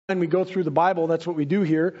We go through the Bible. That's what we do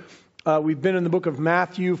here. We've been in the book of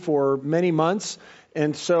Matthew for many months.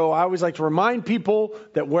 And so I always like to remind people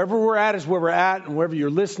that wherever we're at is where we're at. And wherever you're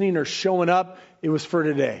listening or showing up, it was for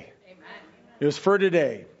today. Amen. It was for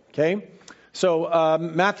today. Okay. So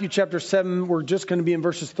Matthew chapter 7, we're just going to be in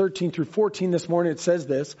verses 13 through 14 this morning. It says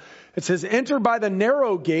this. It says, "Enter by the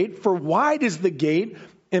narrow gate, for wide is the gate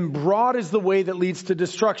and broad is the way that leads to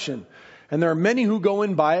destruction. And there are many who go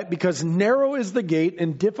in by it, because narrow is the gate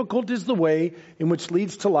and difficult is the way in which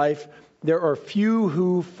leads to life. There are few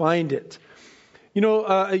who find it." You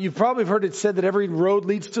know, you've probably heard it said that every road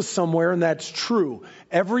leads to somewhere, and that's true.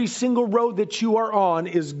 Every single road that you are on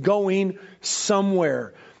is going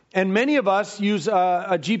somewhere. And many of us use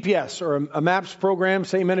a GPS or a maps program.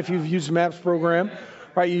 Say amen if you've used a maps program.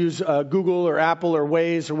 Right? You use Google or Apple or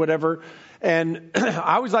Waze or whatever. And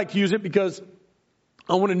I always like to use it because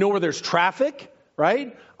I want to know where there's traffic,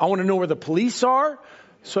 right? I want to know where the police are.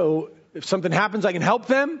 So if something happens, I can help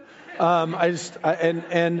them.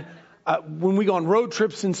 When we go on road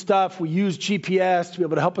trips and stuff, we use GPS to be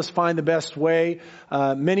able to help us find the best way.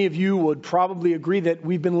 Many of you would probably agree that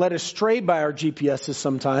we've been led astray by our GPSs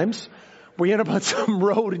sometimes. We end up on some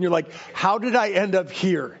road and you're like, how did I end up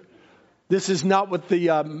here? This is not what the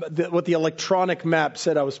electronic map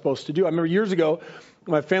said I was supposed to do. I remember years ago,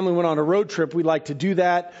 my family went on a road trip. We like to do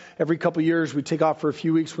that every couple of years. We take off for a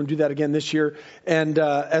few weeks. We're going to do that again this year. And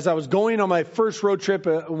as I was going on my first road trip,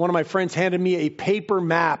 one of my friends handed me a paper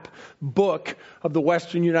map book of the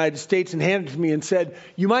Western United States and handed it to me and said,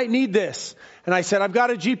 "You might need this." And I said, "I've got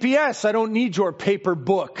a GPS. I don't need your paper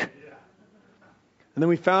book." And then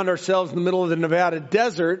we found ourselves in the middle of the Nevada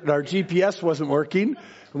desert and our GPS wasn't working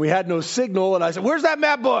and we had no signal. And I said, "Where's that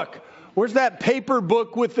map book? Where's that paper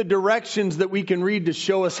book with the directions that we can read to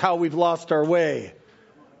show us how we've lost our way?"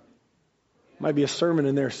 Might be a sermon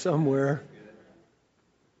in there somewhere.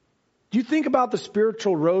 Do you think about the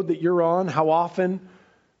spiritual road that you're on? How often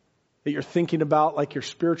that you're thinking about like your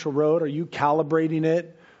spiritual road? Are you calibrating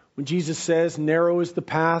it? When Jesus says, narrow is the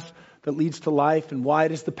path that leads to life and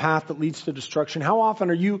wide is the path that leads to destruction, how often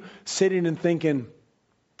are you sitting and thinking,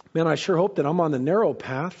 man, I sure hope that I'm on the narrow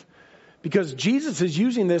path? Because Jesus is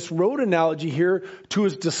using this road analogy here to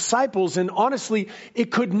his disciples. And honestly,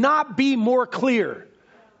 it could not be more clear.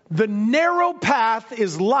 The narrow path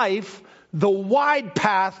is life. The wide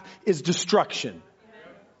path is destruction.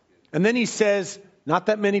 And then he says, not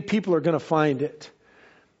that many people are going to find it.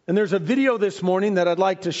 And there's a video this morning that I'd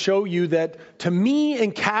like to show you that to me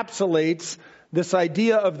encapsulates this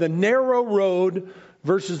idea of the narrow road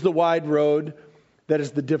versus the wide road. That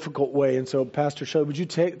is the difficult way. And so, Pastor Shelley, would you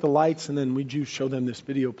take the lights and then would you show them this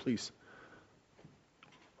video, please?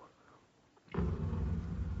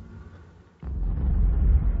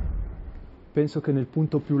 Penso che nel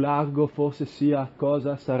punto più largo forse sia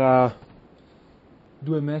cosa? Sarà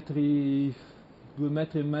 2 metri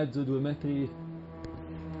e mezzo, 2 metri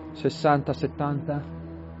 60, 70?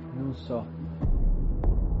 Non so.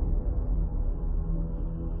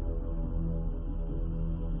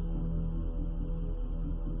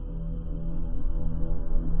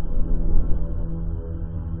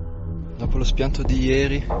 Dopo lo spianto di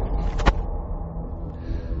ieri,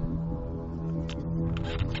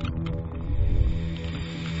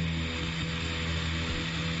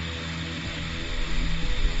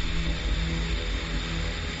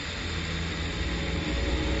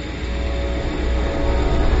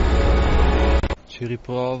 ci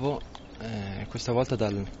riprovo, questa volta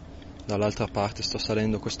dall'altra parte sto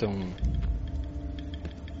salendo. Questo è un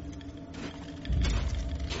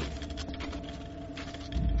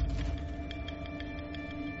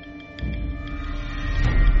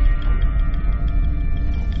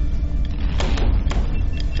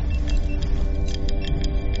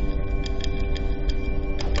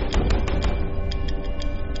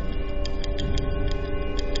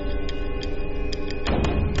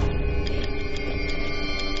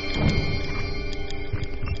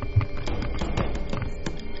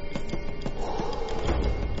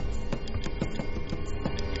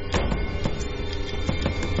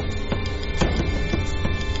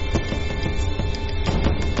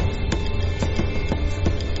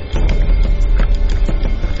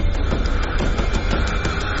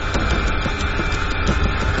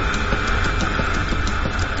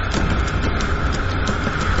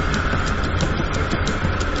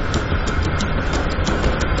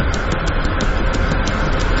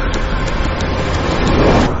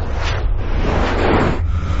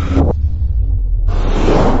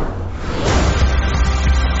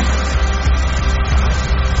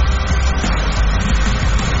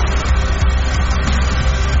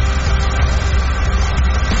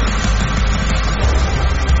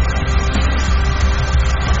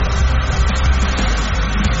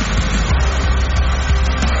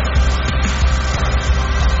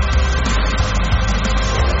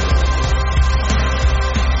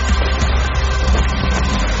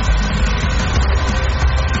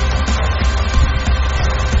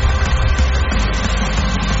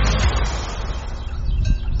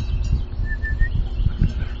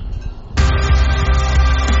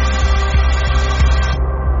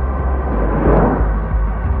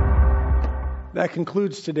That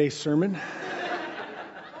concludes today's sermon.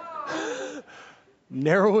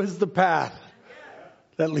 Narrow is the path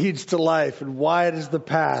that leads to life, and wide is the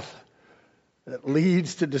path that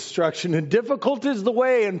leads to destruction. And difficult is the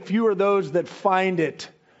way, and few are those that find it.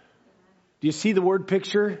 Do you see the word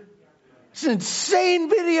picture? It's an insane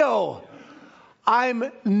video.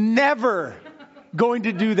 I'm never going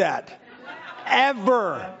to do that.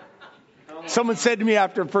 Ever. Someone said to me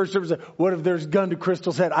after first service, what if there's a gun to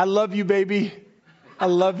Crystal's head? I love you, baby. I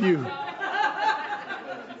love you.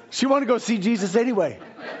 She wanted to go see Jesus anyway.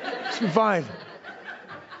 She'll be fine.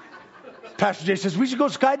 Pastor Jay says, we should go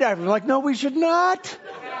skydiving. I'm like, no, we should not.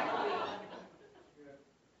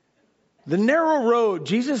 The narrow road,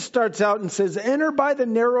 Jesus starts out and says, enter by the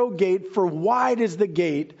narrow gate, for wide is the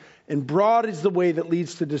gate and broad is the way that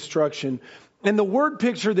leads to destruction. And the word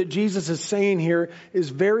picture that Jesus is saying here is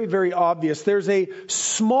very, very obvious. There's a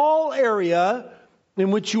small area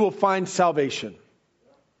in which you will find salvation.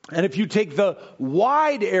 And if you take the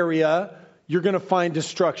wide area, you're going to find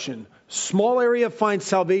destruction. Small area, find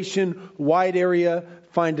salvation. Wide area,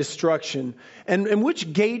 find destruction. And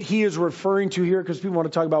which gate he is referring to here, because people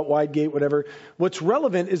want to talk about wide gate, whatever. What's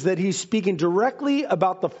relevant is that he's speaking directly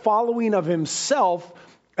about the following of himself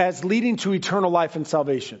as leading to eternal life and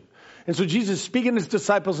salvation. And so Jesus is speaking to his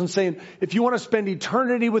disciples and saying, if you want to spend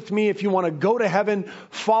eternity with me, if you want to go to heaven,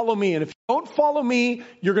 follow me. And if you don't follow me,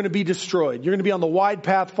 you're going to be destroyed. You're going to be on the wide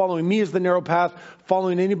path. Following me is the narrow path.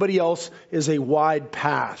 Following anybody else is a wide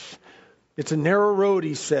path. It's a narrow road,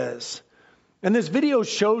 he says. And this video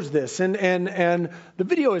shows this. And the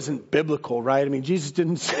video isn't biblical, right? I mean, Jesus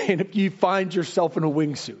didn't say, if you find yourself in a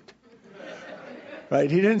wingsuit. Right?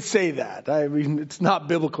 He didn't say that. I mean, it's not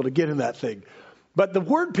biblical to get in that thing. But the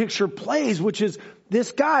word picture plays, which is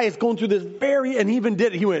this guy is going through this and he even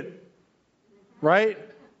did it. He went, right?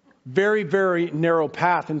 Very, very narrow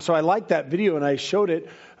path. And so I like that video and I showed it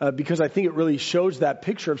because I think it really shows that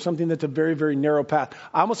picture of something that's a very, very narrow path.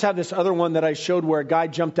 I almost have this other one that I showed where a guy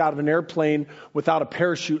jumped out of an airplane without a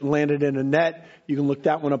parachute and landed in a net. You can look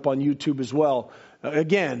that one up on YouTube as well.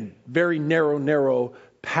 Again, very narrow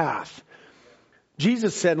path.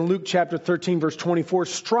 Jesus said in Luke chapter 13, verse 24,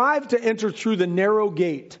 strive to enter through the narrow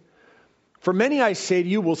gate. For many, I say to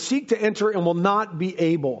you, will seek to enter and will not be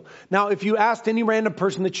able. Now, if you asked any random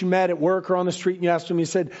person that you met at work or on the street and you asked them, you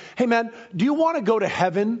said, hey man, do you want to go to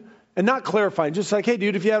heaven? And not clarifying, just like, hey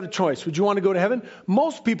dude, if you had a choice, would you want to go to heaven?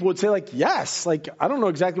 Most people would say like, yes. Like, I don't know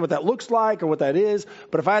exactly what that looks like or what that is,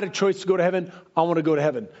 but if I had a choice to go to heaven, I want to go to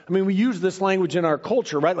heaven. I mean, we use this language in our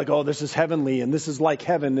culture, right? Like, oh, this is heavenly and this is like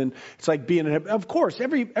heaven and it's like being in heaven. Of course,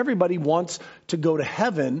 everybody wants to go to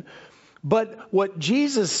heaven. But what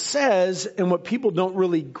Jesus says and what people don't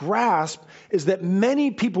really grasp is that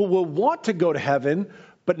many people will want to go to heaven,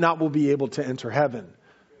 but not will be able to enter heaven.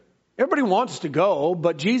 Everybody wants to go,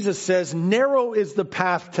 but Jesus says, narrow is the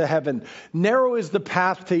path to heaven. Narrow is the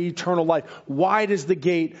path to eternal life. Wide is the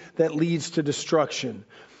gate that leads to destruction.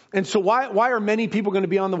 And so why are many people going to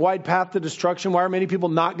be on the wide path to destruction? Why are many people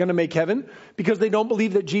not going to make heaven? Because they don't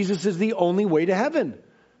believe that Jesus is the only way to heaven.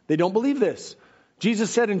 They don't believe this. Jesus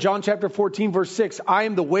said in John chapter 14, verse 6, I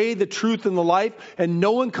am the way, the truth, and the life, and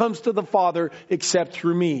no one comes to the Father except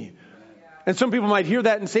through me. And some people might hear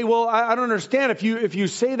that and say, well, I don't understand. If you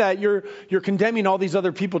say that, you're condemning all these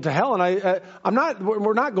other people to hell. And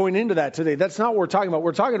we're not going into that today. That's not what we're talking about. What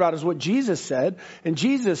we're talking about is what Jesus said. And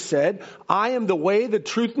Jesus said, I am the way, the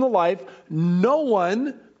truth, and the life. No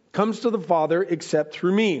one comes to the Father except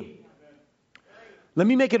through me. Let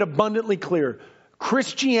me make it abundantly clear.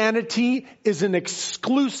 Christianity is an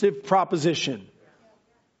exclusive proposition.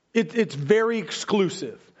 It's very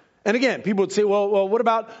exclusive. And again, people would say, well, what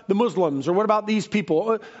about the Muslims? Or what about these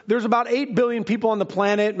people? There's about 8 billion people on the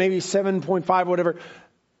planet, maybe 7.5 or whatever.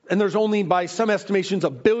 And there's only, by some estimations,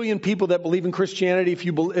 1 billion people that believe in Christianity if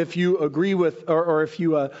you agree with, or if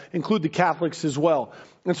you include the Catholics as well.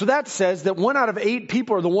 And so that says that 1 out of 8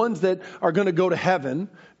 people are the ones that are going to go to heaven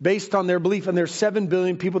based on their belief. And there's 7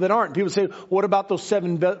 billion people that aren't. People say, what about those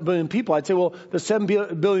 7 billion people? I'd say, well, the 7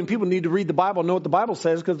 billion people need to read the Bible, know what the Bible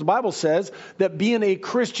says, because the Bible says that being a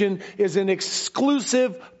Christian is an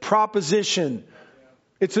exclusive proposition.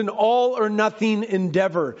 It's an all or nothing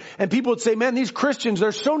endeavor. And people would say, man, these Christians,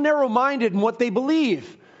 they're so narrow-minded in what they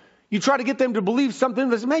believe. You try to get them to believe something,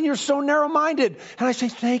 they say, man, you're so narrow-minded. And I say,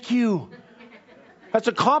 thank you. That's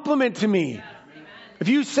a compliment to me. If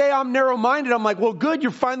you say I'm narrow-minded, I'm like, well, good,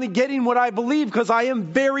 you're finally getting what I believe, because I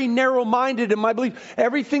am very narrow-minded in my belief.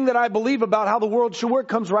 Everything that I believe about how the world should work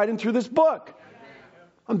comes right in through this book.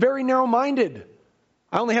 I'm very narrow-minded.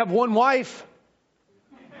 I only have one wife.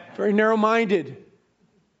 Very narrow-minded.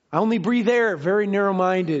 I only breathe air. Very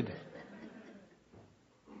narrow-minded.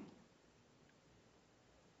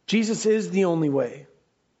 Jesus is the only way.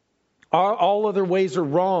 All other ways are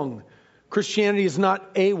wrong. Christianity is not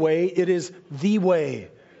a way, it is the way.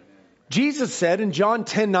 Jesus said in John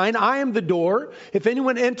 10:9, I am the door. If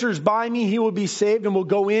anyone enters by me, he will be saved and will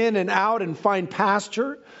go in and out and find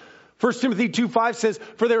pasture. 1 Timothy 2:5 says,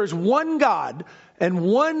 for there is one God and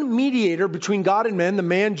one mediator between God and men, the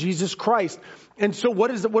man Jesus Christ. And so what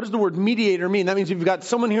does the word mediator mean? That means if you've got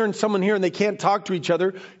someone here and they can't talk to each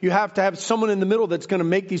other, you have to have someone in the middle that's going to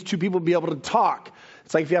make these two people be able to talk.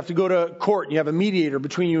 It's like if you have to go to court and you have a mediator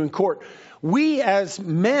between you and court. We as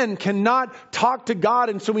men cannot talk to God,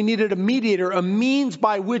 and so we needed a mediator, a means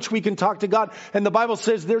by which we can talk to God. And the Bible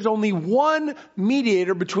says there's only one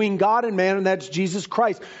mediator between God and man, and that's Jesus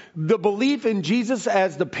Christ. The belief in Jesus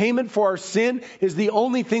as the payment for our sin is the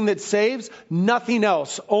only thing that saves, nothing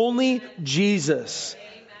else, only Jesus.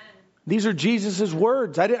 Amen. These are Jesus'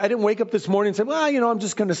 words. I didn't wake up this morning and say, well, I'm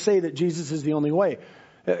just going to say that Jesus is the only way.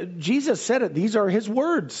 Jesus said it. These are his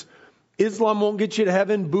words. Islam won't get you to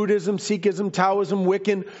heaven. Buddhism, Sikhism, Taoism,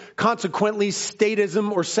 Wiccan. Consequently,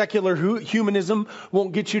 statism or secular humanism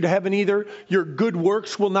won't get you to heaven either. Your good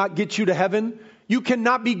works will not get you to heaven. You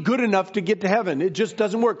cannot be good enough to get to heaven. It just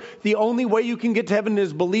doesn't work. The only way you can get to heaven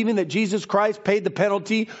is believing that Jesus Christ paid the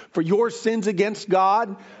penalty for your sins against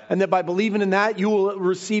God, and that by believing in that, you will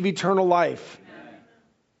receive eternal life.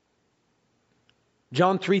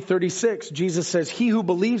 John 3:36, Jesus says, he who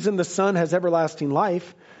believes in the Son has everlasting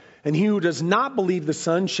life. And he who does not believe the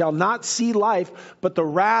Son shall not see life, but the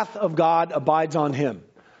wrath of God abides on him.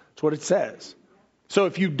 That's what it says. So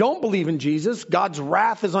if you don't believe in Jesus, God's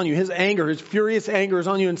wrath is on you. His anger, his furious anger is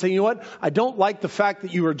on you and saying, you know what? I don't like the fact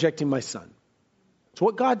that you are rejecting my Son. That's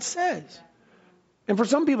what God says. And for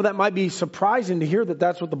some people that might be surprising to hear that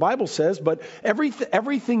that's what the Bible says, but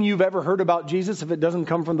everything you've ever heard about Jesus, if it doesn't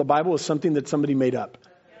come from the Bible, is something that somebody made up.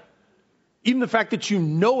 Even the fact that you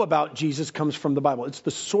know about Jesus comes from the Bible. It's the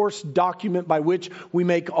source document by which we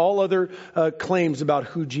make all other claims about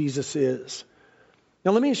who Jesus is.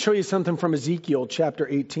 Now let me show you something from Ezekiel chapter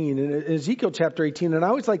 18. In Ezekiel chapter 18, and I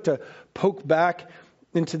always like to poke back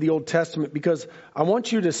into the Old Testament because I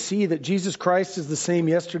want you to see that Jesus Christ is the same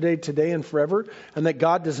yesterday, today, and forever, and that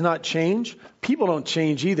God does not change. People don't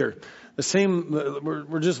change either. The same,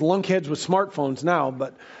 we're just lunkheads with smartphones now,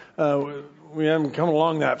 but we haven't come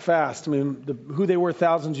along that fast. I mean, who they were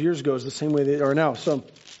thousands of years ago is the same way they are now. So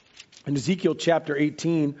in Ezekiel chapter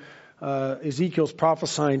 18, Ezekiel's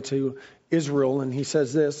prophesying to Israel, and he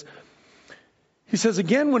says this. He says,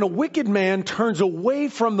 again, when a wicked man turns away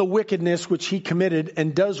from the wickedness which he committed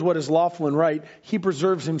and does what is lawful and right, he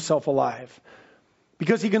preserves himself alive.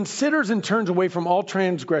 Because he considers and turns away from all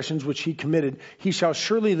transgressions which he committed, he shall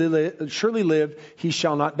surely live, he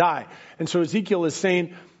shall not die. And so Ezekiel is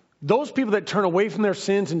saying, those people that turn away from their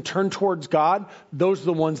sins and turn towards God, those are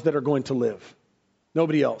the ones that are going to live.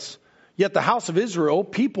 Nobody else. Yet the house of Israel,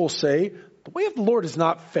 people say, the way of the Lord is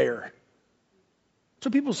not fair.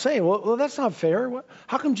 So people say, well, that's not fair.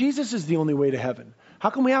 How come Jesus is the only way to heaven?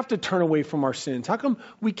 How come we have to turn away from our sins? How come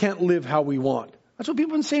we can't live how we want? That's what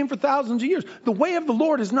people have been saying for thousands of years. The way of the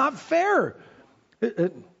Lord is not fair.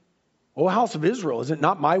 O house of Israel, is it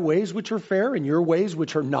not my ways which are fair and your ways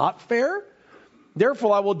which are not fair?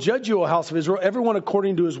 Therefore, I will judge you, O house of Israel, everyone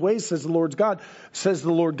according to his ways, says the Lord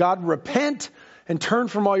God. Repent and turn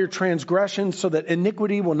from all your transgressions so that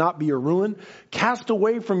iniquity will not be your ruin. Cast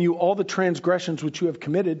away from you all the transgressions which you have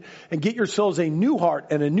committed and get yourselves a new heart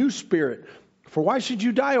and a new spirit. For why should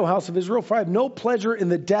you die, O house of Israel? For I have no pleasure in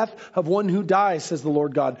the death of one who dies, says the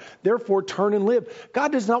Lord God. Therefore, turn and live.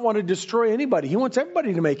 God does not want to destroy anybody. He wants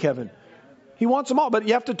everybody to make heaven. He wants them all, but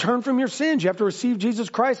you have to turn from your sins. You have to receive Jesus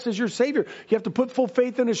Christ as your Savior. You have to put full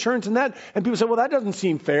faith and assurance in that. And people say, well, that doesn't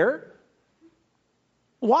seem fair.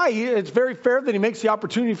 Why? It's very fair that he makes the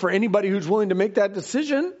opportunity for anybody who's willing to make that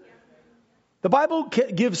decision. The Bible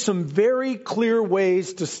gives some very clear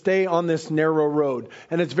ways to stay on this narrow road.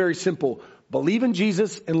 And it's very simple. Believe in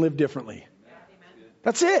Jesus and live differently.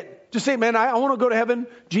 That's it. Just say, man, I want to go to heaven.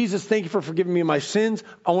 Jesus, thank you for forgiving me my sins.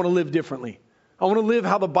 I want to live differently. I want to live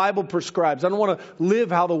how the Bible prescribes. I don't want to live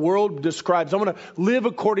how the world describes. I want to live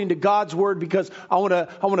according to God's word because I want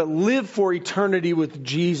to live for eternity with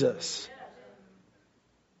Jesus.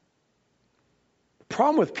 The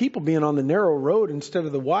problem with people being on the narrow road instead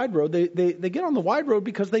of the wide road, they get on the wide road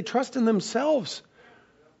because they trust in themselves.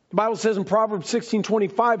 The Bible says in Proverbs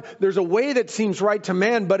 16:25, there's a way that seems right to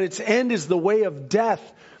man, but its end is the way of death.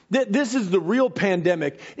 This is the real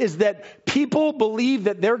pandemic, is that people believe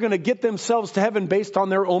that they're going to get themselves to heaven based on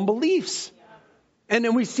their own beliefs. And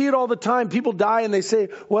then we see it all the time. People die and they say,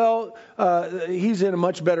 well, he's in a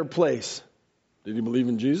much better place. Did he believe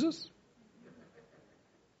in Jesus?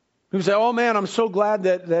 People say, oh man, I'm so glad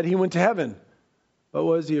that he went to heaven. But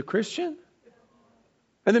was he a Christian?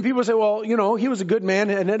 And then people say, well, he was a good man.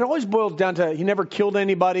 And it always boils down to he never killed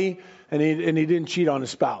anybody and he didn't cheat on his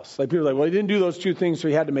spouse. Like people are like, well, he didn't do those two things, so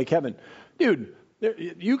he had to make heaven. Dude,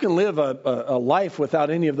 you can live a life without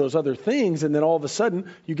any of those other things. And then all of a sudden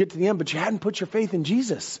you get to the end, but you hadn't put your faith in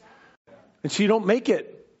Jesus. And so you don't make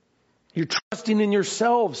it. You're trusting in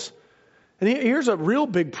yourselves. And here's a real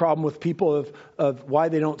big problem with people of why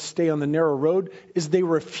they don't stay on the narrow road is they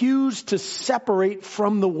refuse to separate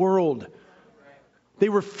from the world. They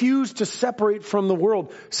refuse to separate from the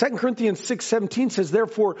world. 2 Corinthians 6:17 says,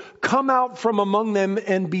 therefore, come out from among them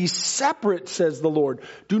and be separate, says the Lord.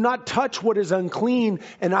 Do not touch what is unclean,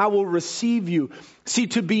 and I will receive you. See,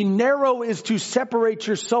 to be narrow is to separate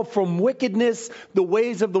yourself from wickedness, the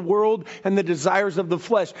ways of the world, and the desires of the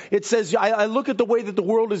flesh. It says, I look at the way that the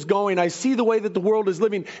world is going. I see the way that the world is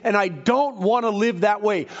living, and I don't want to live that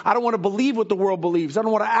way. I don't want to believe what the world believes. I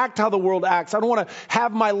don't want to act how the world acts. I don't want to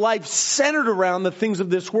have my life centered around the things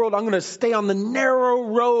of this world. I'm going to stay on the narrow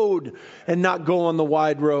road and not go on the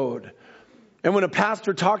wide road. And when a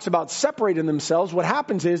pastor talks about separating themselves, what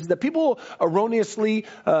happens is that people erroneously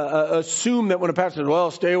assume that when a pastor says,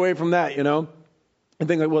 well, stay away from that, and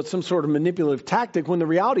think like, well, it's some sort of manipulative tactic, when the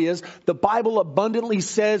reality is the Bible abundantly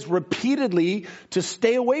says repeatedly to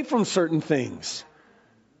stay away from certain things.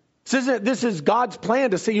 This is God's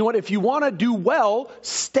plan to say, if you want to do well,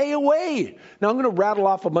 stay away. Now, I'm going to rattle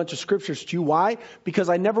off a bunch of scriptures to you. Why? Because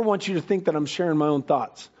I never want you to think that I'm sharing my own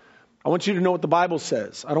thoughts. I want you to know what the Bible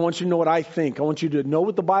says. I don't want you to know what I think. I want you to know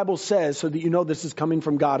what the Bible says so that you know this is coming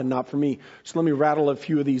from God and not from me. So let me rattle a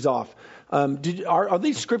few of these off. Are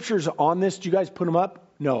these scriptures on this? Did you guys put them up?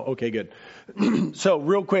 No. Okay, good. So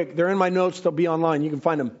real quick, they're in my notes. They'll be online. You can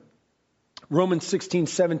find them. Romans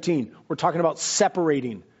 16:17. We're talking about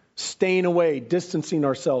separating, staying away, distancing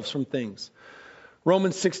ourselves from things.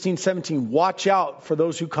 Romans 16:17. Watch out for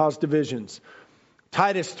those who cause divisions.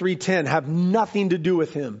 Titus 3:10. Have nothing to do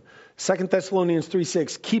with him. 2 Thessalonians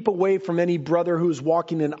 3:6, keep away from any brother who is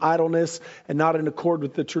walking in idleness and not in accord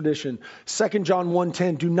with the tradition. 2 John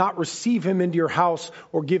 1:10, do not receive him into your house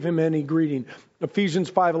or give him any greeting. Ephesians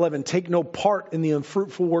 5:11, take no part in the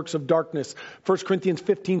unfruitful works of darkness. 1 Corinthians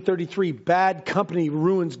 15:33, bad company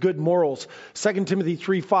ruins good morals. 2 Timothy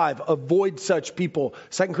 3:5, avoid such people.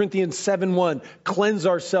 2 Corinthians 7:1, cleanse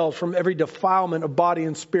ourselves from every defilement of body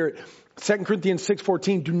and spirit. 2 Corinthians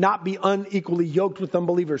 6:14, do not be unequally yoked with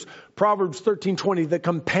unbelievers. Proverbs 13:20, the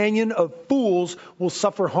companion of fools will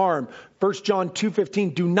suffer harm. 1 John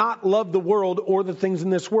 2:15, do not love the world or the things in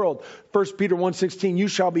this world. 1 Peter 1:16, you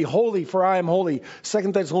shall be holy, for I am holy.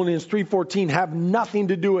 2 Thessalonians 3:14, have nothing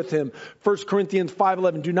to do with him. 1 Corinthians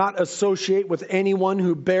 5:11, do not associate with anyone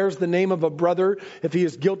who bears the name of a brother if he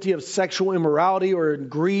is guilty of sexual immorality or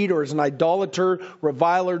greed or is an idolater,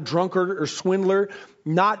 reviler, drunkard, or swindler.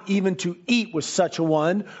 Not even to eat with such a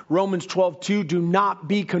one. Romans 12:2, do not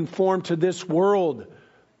be conformed to this world.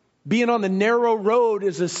 Being on the narrow road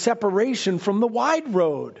is a separation from the wide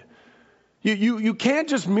road. You can't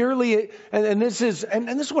just merely, and this is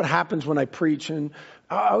what happens when I preach, and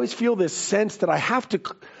I always feel this sense that I have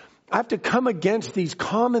to come against these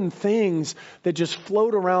common things that just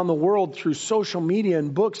float around the world through social media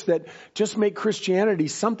and books that just make Christianity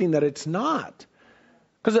something that it's not.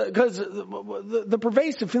 Because the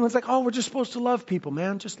pervasive feeling is like, oh, we're just supposed to love people,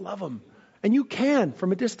 man. Just love them. And you can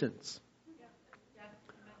from a distance.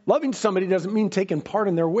 Loving somebody doesn't mean taking part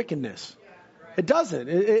in their wickedness. It doesn't.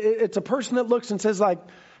 It's a person that looks and says like,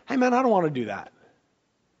 hey, man, I don't want to do that.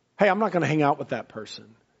 Hey, I'm not going to hang out with that person.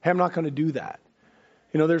 Hey, I'm not going to do that.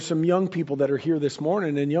 There's some young people that are here this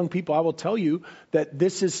morning, and young people, I will tell you that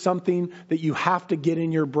this is something that you have to get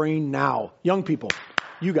in your brain now. Young people,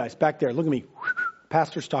 you guys back there, look at me.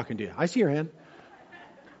 Pastor's talking to you. I see your hand.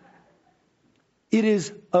 It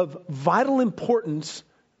is of vital importance,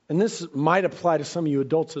 and this might apply to some of you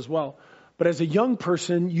adults as well, but as a young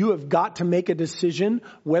person, you have got to make a decision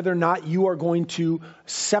whether or not you are going to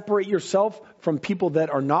separate yourself from people that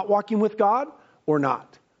are not walking with God or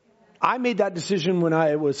not. I made that decision when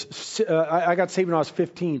I got saved when I was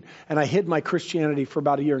 15, and I hid my Christianity for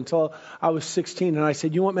about a year until I was 16. And I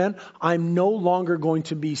said, you know what, man? I'm no longer going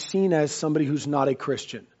to be seen as somebody who's not a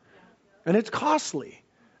Christian. And it's costly.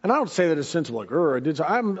 And I don't say that in a sense of like,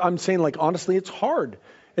 I'm saying like, honestly, it's hard.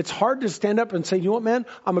 It's hard to stand up and say, you know what, man?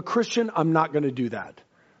 I'm a Christian. I'm not going to do that.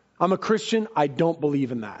 I'm a Christian. I don't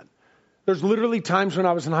believe in that. There's literally times when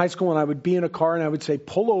I was in high school and I would be in a car and I would say,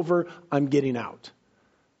 pull over. I'm getting out.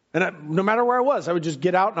 And no matter where I was, I would just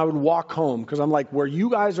get out and I would walk home because I'm like, where you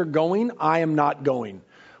guys are going, I am not going.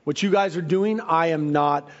 What you guys are doing, I am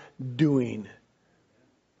not doing.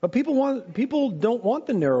 But people don't want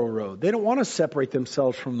the narrow road. They don't want to separate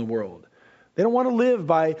themselves from the world. They don't want to live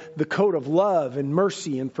by the code of love and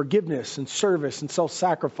mercy and forgiveness and service and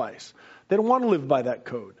self-sacrifice. They don't want to live by that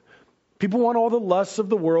code. People want all the lusts of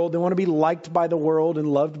the world. They want to be liked by the world and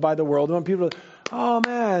loved by the world. They want people to, oh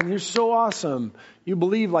man, you're so awesome. You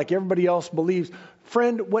believe like everybody else believes.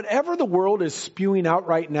 Friend, whatever the world is spewing out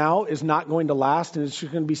right now is not going to last, and it's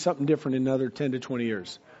just going to be something different in another 10 to 20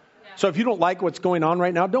 years. So if you don't like what's going on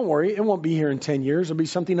right now, don't worry. It won't be here in 10 years. It'll be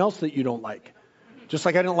something else that you don't like. Just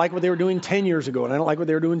like I didn't like what they were doing 10 years ago, and I don't like what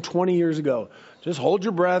they were doing 20 years ago. Just hold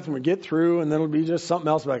your breath and we'll get through, and then it'll be just something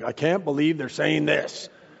else. Like, I can't believe they're saying this.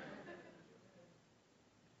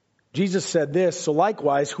 Jesus said this, so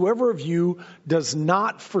likewise, whoever of you does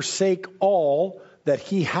not forsake all that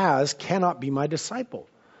he has cannot be my disciple.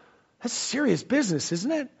 That's serious business,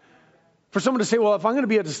 isn't it? For someone to say, well, if I'm going to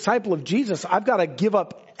be a disciple of Jesus, I've got to give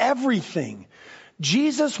up everything.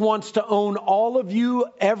 Jesus wants to own all of you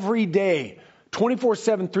every day,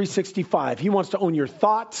 24/7, 365. He wants to own your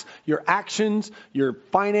thoughts, your actions, your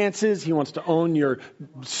finances. He wants to own your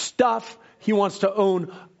stuff. He wants to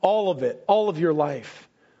own all of it, all of your life.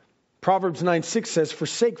 Proverbs 9:6 says,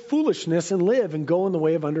 forsake foolishness and live and go in the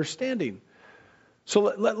way of understanding. So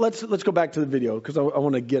let's go back to the video because I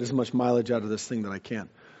want to get as much mileage out of this thing that I can.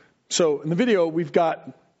 So in the video, we've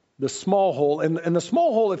got the small hole. And the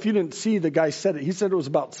small hole, if you didn't see, the guy said it. He said it was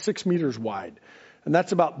about 6 meters wide. And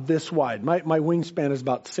that's about this wide. My wingspan is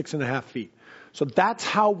about 6.5 feet. So that's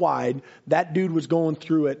how wide that dude was going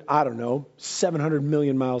through it, I don't know, 700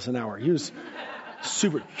 million miles an hour. He was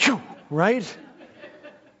super, right?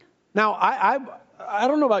 Now, I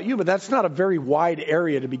don't know about you, but that's not a very wide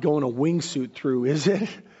area to be going a wingsuit through, is it?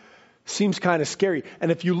 Seems kind of scary. And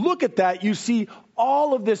if you look at that, you see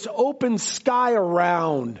all of this open sky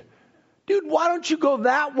around. Dude, why don't you go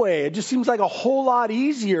that way? It just seems like a whole lot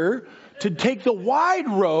easier to take the wide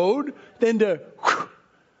road than to...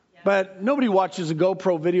 But nobody watches a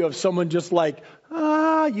GoPro video of someone just like,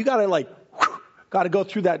 you got to go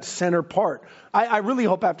through that center part. I really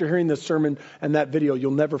hope after hearing this sermon and that video,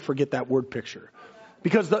 you'll never forget that word picture.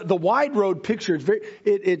 Because the wide road picture,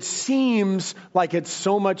 it seems like it's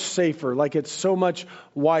so much safer, like it's so much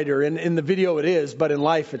wider. And in the video it is, but in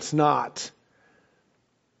life it's not.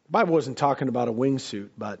 The Bible wasn't talking about a wingsuit,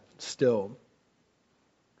 but still.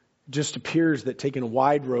 It just appears that taking a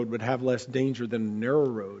wide road would have less danger than a narrow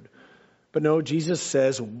road. But no, Jesus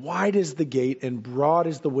says, wide is the gate and broad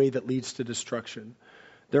is the way that leads to destruction.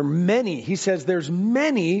 There are many, he says, there's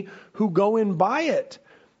many who go in by it.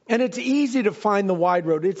 And it's easy to find the wide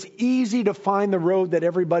road. It's easy to find the road that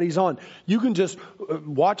everybody's on. You can just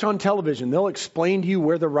watch on television. They'll explain to you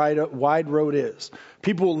where the wide road is.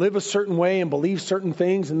 People will live a certain way and believe certain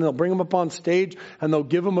things, and they'll bring them up on stage and they'll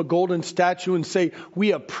give them a golden statue and say,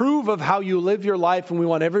 we approve of how you live your life and we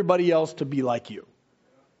want everybody else to be like you.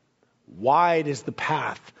 Wide is the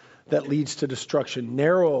path that leads to destruction.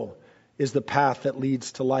 Narrow is the path that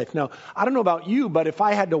leads to life. Now, I don't know about you, but if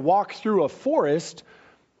I had to walk through a forest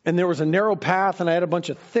and there was a narrow path and I had a bunch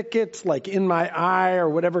of thickets like in my eye or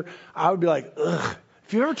whatever, I would be like, ugh.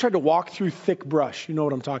 If you ever tried to walk through thick brush, you know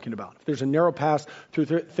what I'm talking about. If there's a narrow path through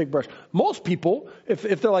thick brush. Most people, if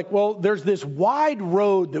they're like, well, there's this wide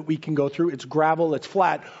road that we can go through. It's gravel, it's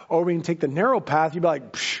flat. Or we can take the narrow path. You'd be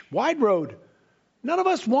like, wide road. None of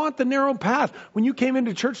us want the narrow path. When you came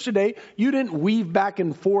into church today, you didn't weave back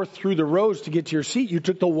and forth through the rows to get to your seat. You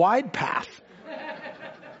took the wide path.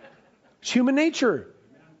 It's human nature.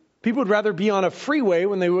 People would rather be on a freeway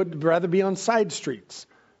when they would rather be on side streets.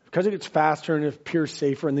 Because it gets faster and it appears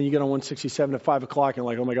safer, and then you get on 167 at 5 o'clock and you're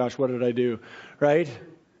like, oh my gosh, what did I do? Right?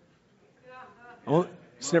 Oh,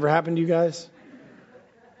 it's never happened to you guys?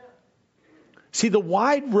 See, the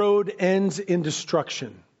wide road ends in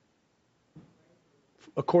destruction.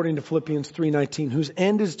 According to Philippians 3:19, whose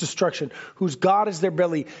end is destruction, whose God is their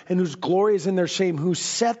belly, and whose glory is in their shame, who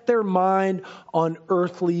set their mind on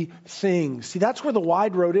earthly things. See, that's where the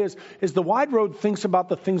wide road is the wide road thinks about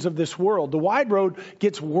the things of this world. The wide road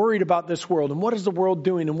gets worried about this world, and what is the world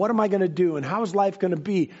doing, and what am I going to do, and how is life going to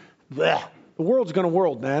be? Blech. The world's going to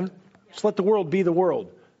world, man. Just let the world be the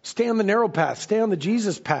world. Stay on the narrow path. Stay on the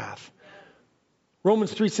Jesus path.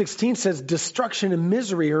 Romans 3:16 says destruction and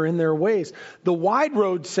misery are in their ways. The wide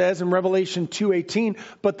road says in Revelation 2:18,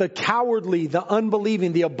 but the cowardly, the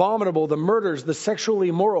unbelieving, the abominable, the murderers, the sexually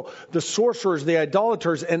immoral, the sorcerers, the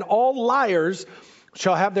idolaters, and all liars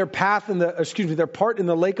shall have their part in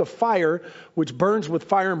the lake of fire, which burns with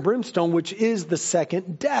fire and brimstone, which is the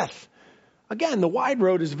second death. Again, the wide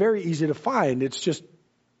road is very easy to find. It's just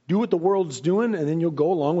do what the world's doing, and then you'll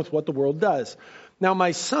go along with what the world does. Now,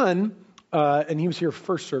 my son and he was here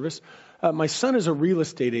first service. My son is a real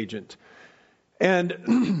estate agent.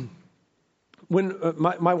 And when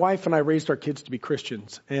my wife and I raised our kids to be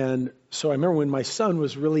Christians, and so I remember when my son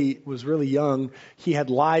was really young, he had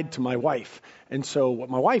lied to my wife. And so what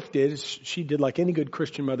my wife did is she did like any good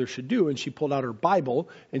Christian mother should do, and she pulled out her Bible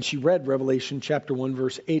and she read Revelation chapter 1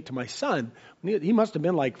 verse 8 to my son. He must have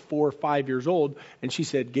been like 4 or 5 years old, and she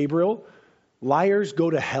said, "Gabriel, liars go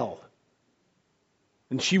to hell."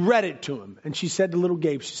 And she read it to him, and she said to little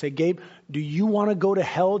Gabe, she said, "Gabe, do you want to go to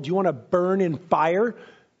hell? Do you want to burn in fire?"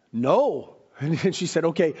 "No." And she said,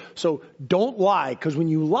 "Okay, so don't lie, because when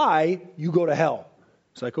you lie, you go to hell."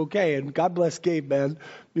 It's like, okay, and God bless Gabe, man.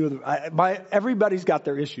 Everybody's got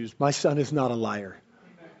their issues. My son is not a liar.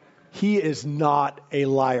 He is not a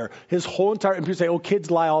liar. His whole entire, and people say, "Oh,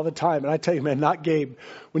 kids lie all the time." And I tell you, man, not Gabe.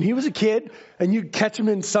 When he was a kid, and you'd catch him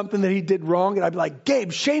in something that he did wrong, and I'd be like,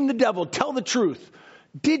 "Gabe, shame the devil, tell the truth.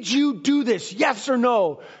 Did you do this? Yes or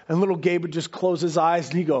no?" And little Gabe would just close his eyes,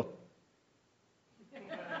 and he'd go,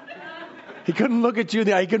 he couldn't look at you in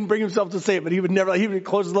the eye. He couldn't bring himself to say it, but he would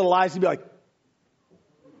close his little eyes and be like.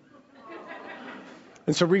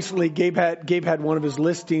 And so recently, Gabe had one of his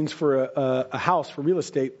listings for a house for real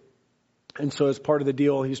estate. And so as part of the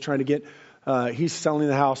deal, he's trying to get, he's selling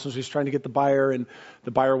the house, and so he's trying to get the buyer, and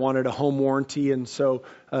the buyer wanted a home warranty. And so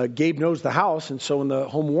Gabe knows the house. And so when the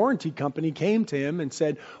home warranty company came to him and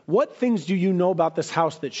said, "What things do you know about this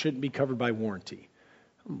house that shouldn't be covered by warranty?"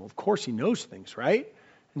 Well, of course he knows things, right?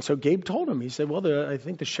 And so Gabe told him, he said, "Well, I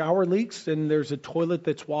think the shower leaks and there's a toilet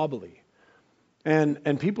that's wobbly."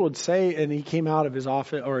 And people would say, and he came out of his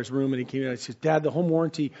office or his room, and he came out and he says, "Dad, the home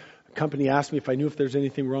warranty company asked me if I knew if there's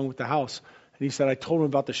anything wrong with the house." And he said, "I told him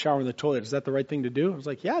about the shower and the toilet. Is that the right thing to do?" I was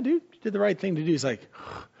like, "Yeah, dude, you did the right thing to do." He's like,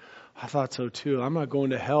 "I thought so too. I'm not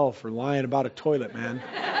going to hell for lying about a toilet, man.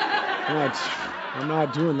 I'm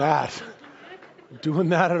not doing that. I'm doing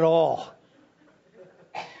that at all."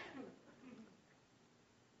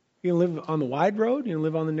 You gonna live on the wide road? You gonna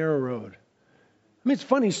live on the narrow road? I mean, it's a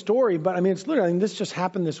funny story, but I mean, it's literally, this just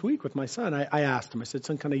happened this week with my son. I asked him, I said,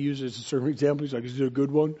 "Son, can I use it as a certain example?" He's like, "Is it a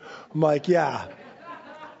good one?" I'm like, "Yeah."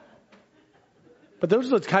 But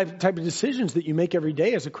those are the type of decisions that you make every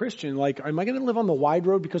day as a Christian. Like, am I going to live on the wide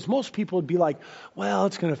road? Because most people would be like, "Well,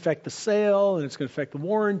 it's going to affect the sale, and it's going to affect the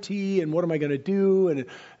warranty, and what am I going to do?" And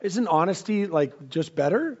isn't honesty like just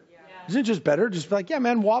better? Yeah. Isn't it just better? Just be like, "Yeah,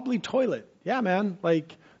 man, wobbly toilet. Yeah, man,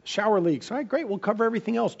 like shower leaks. All right, great. We'll cover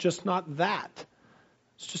everything else, just not that."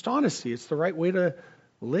 It's just honesty. It's the right way to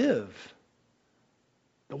live.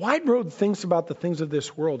 The wide road thinks about the things of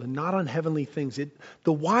this world and not on heavenly things.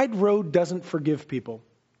 The wide road doesn't forgive people.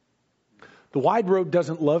 The wide road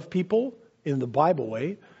doesn't love people in the Bible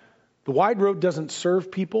way. The wide road doesn't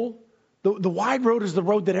serve people. The wide road is the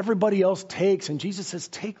road that everybody else takes. And Jesus says,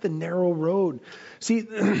 take the narrow road. See,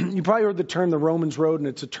 you probably heard the term the Romans road, and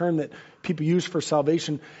it's a term that people use for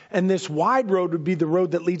salvation. And this wide road would be the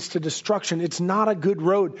road that leads to destruction. It's not a good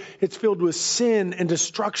road. It's filled with sin and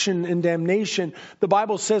destruction and damnation. The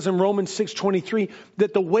Bible says in Romans 6:23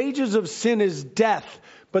 that the wages of sin is death,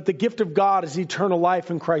 but the gift of God is eternal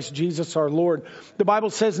life in Christ Jesus our Lord. The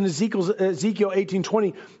Bible says in Ezekiel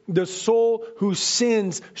 18:20, the soul who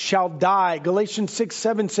sins shall die. Galatians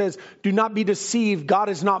 6:7 says, do not be deceived. God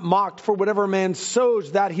is not mocked. For whatever a man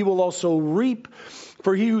sows, that he will also reap.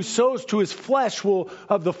 For he who sows to his flesh will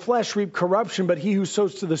of the flesh reap corruption, but he who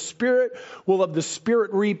sows to the Spirit will of the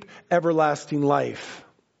Spirit reap everlasting life.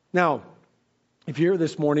 Now, if you're here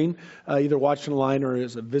this morning, either watching online or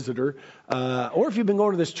as a visitor, or if you've been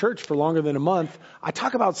going to this church for longer than a month, I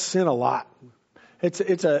talk about sin a lot. It's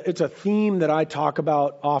a theme that I talk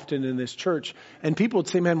about often in this church. And people would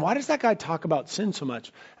say, "Man, why does that guy talk about sin so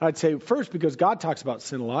much?" And I'd say, first, because God talks about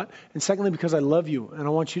sin a lot. And secondly, because I love you and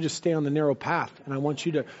I want you to stay on the narrow path. And I want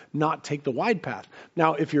you to not take the wide path.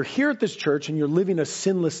 Now, if you're here at this church and you're living a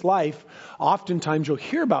sinless life, oftentimes you'll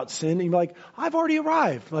hear about sin and you're like, "I've already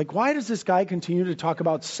arrived. Like, why does this guy continue to talk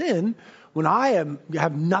about sin when I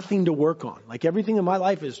have nothing to work on? Like, everything in my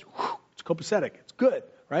life is, it's copacetic. It's good,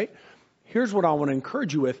 right?" Here's what I want to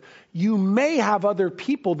encourage you with. You may have other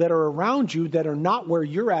people that are around you that are not where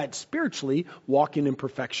you're at spiritually, walking in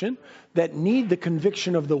perfection, that need the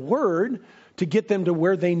conviction of the Word to get them to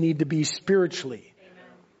where they need to be spiritually. Amen.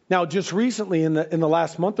 Now, just recently in the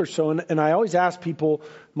last month or so, and I always ask people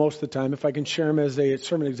most of the time if I can share them as a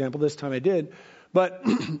sermon example. This time I did. But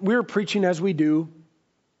we were preaching as we do.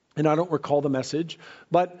 And I don't recall the message,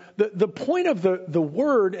 but the point of the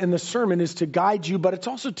word and the sermon is to guide you, but it's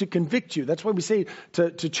also to convict you. That's why we say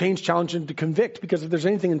to change, challenge, and to convict, because if there's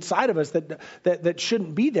anything inside of us that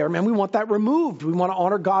shouldn't be there, man, we want that removed. We want to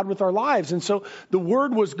honor God with our lives. And so the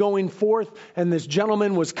word was going forth, and this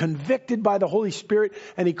gentleman was convicted by the Holy Spirit,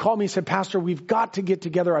 and he called me and said, Pastor, we've got to get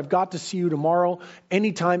together. I've got to see you tomorrow,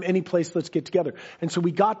 anytime, any place, let's get together. And so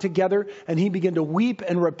we got together, and he began to weep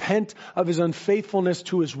and repent of his unfaithfulness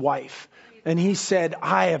to his wife. And he said,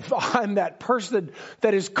 I'm that person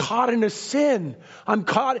that is caught in a sin. I'm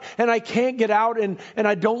caught and I can't get out, and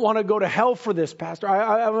I don't want to go to hell for this, Pastor.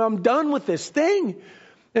 I'm done with this thing.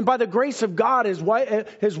 And by the grace of God, his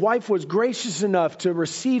wife was gracious enough to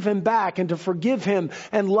receive him back and to forgive him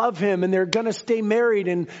and love him. And they're going to stay married.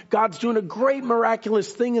 And God's doing a great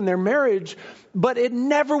miraculous thing in their marriage. But it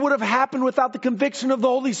never would have happened without the conviction of the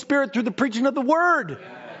Holy Spirit through the preaching of the word.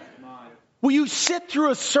 Will you sit through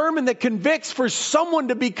a sermon that convicts for someone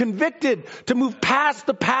to be convicted, to move past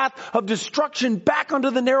the path of destruction back onto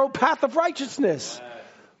the narrow path of righteousness?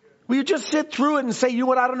 Will you just sit through it and say, you know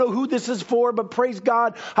what, I don't know who this is for, but praise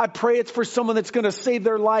God, I pray it's for someone that's going to save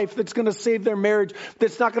their life, that's going to save their marriage,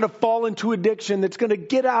 that's not going to fall into addiction, that's going to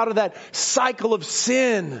get out of that cycle of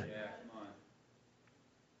sin.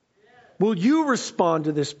 Will you respond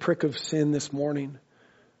to this prick of sin this morning?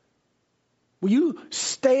 Will you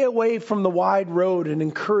stay away from the wide road and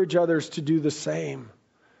encourage others to do the same?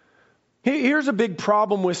 Here's a big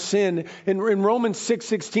problem with sin. In Romans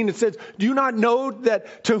 6:16 it says, do you not know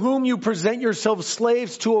that to whom you present yourselves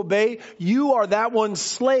slaves to obey, you are that one's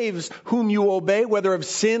slaves whom you obey, whether of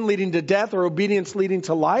sin leading to death or obedience leading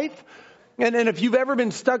to life? And if you've ever been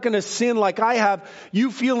stuck in a sin like I have, you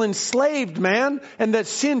feel enslaved, man. And that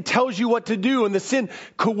sin tells you what to do. And the sin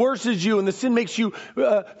coerces you. And the sin makes you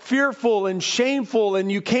fearful and shameful.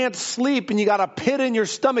 And you can't sleep. And you got a pit in your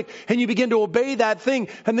stomach. And you begin to obey that thing.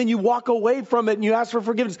 And then you walk away from it. And you ask for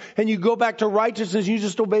forgiveness. And you go back to righteousness. You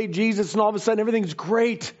just obey Jesus. And all of a sudden everything's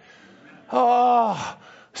great. Oh,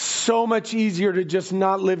 so much easier to just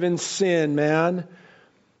not live in sin, man.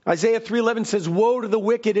 Isaiah 3:11 says, woe to the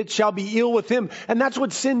wicked, it shall be ill with him. And that's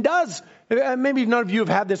what sin does. Maybe none of you have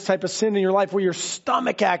had this type of sin in your life where your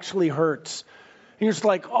stomach actually hurts. And you're just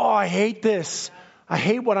like, oh, I hate this. I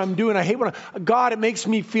hate what I'm doing. God, it makes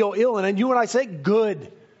me feel ill. And you and I say,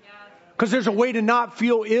 good. Because there's a way to not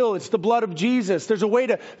feel ill. It's the blood of Jesus. There's a way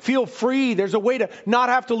to feel free. There's a way to not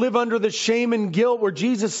have to live under the shame and guilt where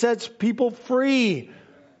Jesus sets people free.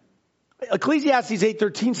 Ecclesiastes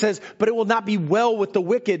 8:13 says, but it will not be well with the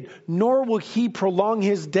wicked, nor will he prolong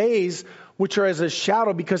his days, which are as a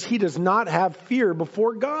shadow, because he does not have fear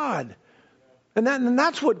before God. And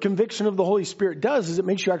that's what conviction of the Holy Spirit does, is it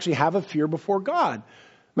makes you actually have a fear before God.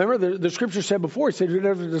 Remember, the scripture said before, it said,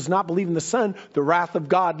 whoever does not believe in the Son, the wrath of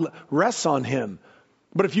God rests on him.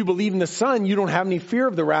 But if you believe in the Son, you don't have any fear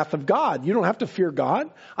of the wrath of God. You don't have to fear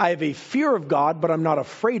God. I have a fear of God, but I'm not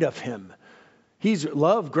afraid of him. He's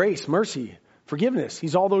love, grace, mercy, forgiveness.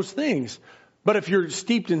 He's all those things. But if you're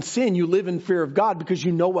steeped in sin, you live in fear of God because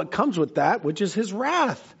you know what comes with that, which is his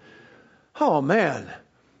wrath. Oh, man.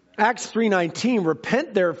 Acts 3:19,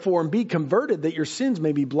 repent therefore and be converted that your sins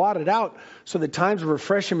may be blotted out so that times of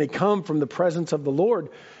refreshing may come from the presence of the Lord.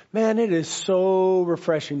 Man, it is so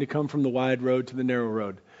refreshing to come from the wide road to the narrow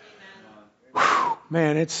road. Whew,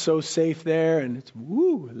 man, it's so safe there and it's,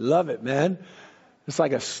 love it, man. It's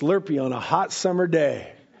like a Slurpee on a hot summer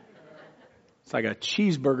day. It's like a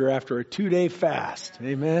cheeseburger after a 2-day fast.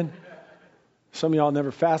 Amen. Some of y'all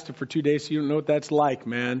never fasted for 2 days, so you don't know what that's like,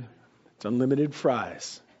 man. It's unlimited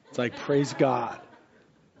fries. It's like, praise God.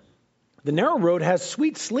 The narrow road has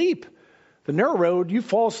sweet sleep. The narrow road, you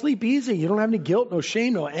fall asleep easy. You don't have any guilt, no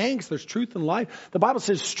shame, no angst. There's truth in life. The Bible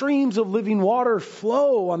says streams of living water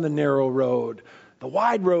flow on the narrow road. The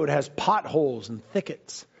wide road has potholes and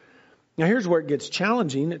thickets. Now here's where it gets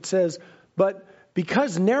challenging. It says, but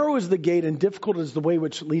because narrow is the gate and difficult is the way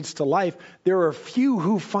which leads to life, there are few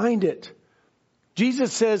who find it.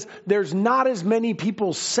 Jesus says there's not as many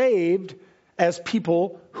people saved as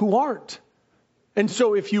people who aren't. And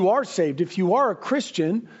so if you are saved, if you are a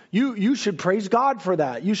Christian, you should praise God for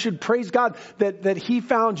that. You should praise God that he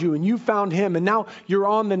found you and you found him and now you're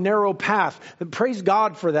on the narrow path. And praise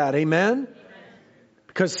God for that. Amen?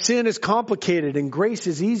 Because sin is complicated and grace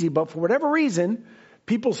is easy, but for whatever reason,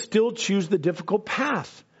 people still choose the difficult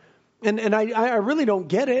path. And I really don't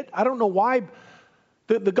get it. I don't know why.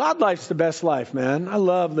 The God life's the best life, man. I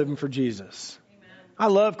love living for Jesus. Amen. I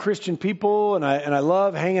love Christian people and I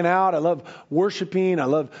love hanging out. I love worshiping. I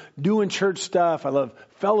love doing church stuff. I love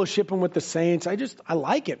fellowshipping with the saints. I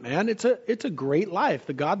like it, man. It's a great life.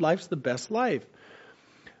 The God life's the best life.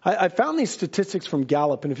 I found these statistics from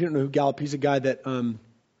Gallup, and if you don't know who Gallup, he's a guy that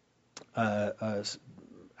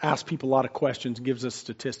asks people a lot of questions and gives us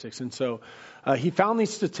statistics. And so he found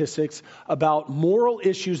these statistics about moral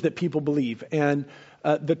issues that people believe. And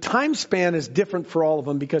the time span is different for all of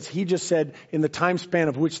them because he just said in the time span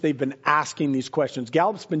of which they've been asking these questions.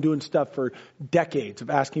 Gallup's been doing stuff for decades of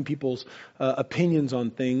asking people's opinions on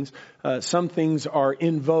things. Some things are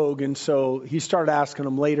in vogue, and so he started asking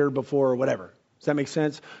them later, before, or whatever. Does that make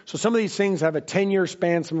sense? So some of these things have a 10-year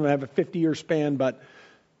span, some of them have a 50-year span, but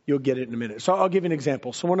you'll get it in a minute. So I'll give you an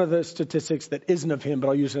example. So one of the statistics that isn't of him, but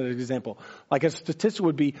I'll use it as an example. Like a statistic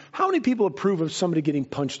would be, how many people approve of somebody getting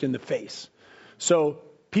punched in the face? So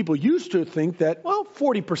people used to think that,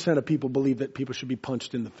 40% of people believe that people should be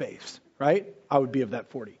punched in the face, right? I would be of that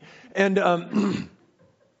 40. And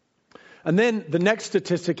then the next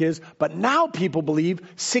statistic is, but now people believe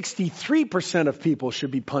 63% of people should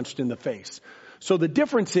be punched in the face. So the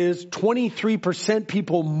difference is 23%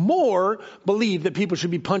 people more believe that people should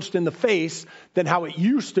be punched in the face than how it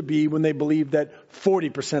used to be when they believed that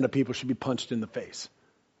 40% of people should be punched in the face.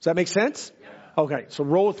 Does that make sense? Yeah. Okay, so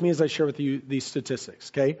roll with me as I share with you these statistics,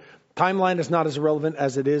 okay? Timeline is not as irrelevant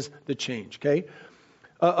as it is the change, okay?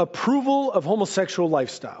 Approval of homosexual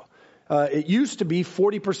lifestyle. It used to be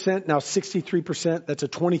 40%, now 63%. That's a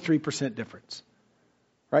 23% difference.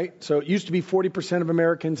 Right? So it used to be 40% of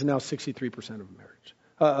Americans and now 63%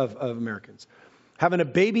 of Americans. Having a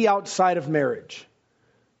baby outside of marriage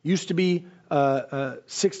used to be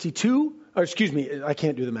 62, or excuse me, I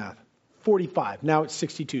can't do the math. 45. Now it's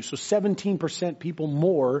 62. So 17% people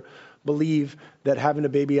more believe that having a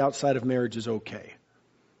baby outside of marriage is okay.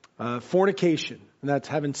 Fornication, and that's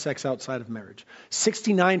having sex outside of marriage.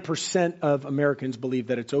 69% of Americans believe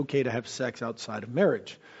that it's okay to have sex outside of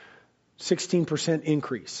marriage. 16%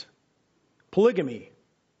 increase. Polygamy,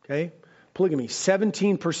 okay? Polygamy,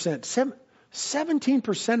 17%.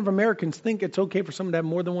 17% of Americans think it's okay for someone to have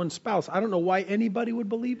more than one spouse. I don't know why anybody would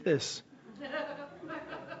believe this.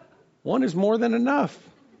 One is more than enough.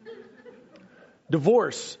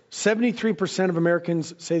 Divorce, 73% of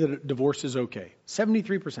Americans say that divorce is okay.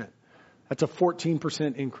 73%. That's a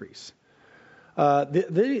 14% increase.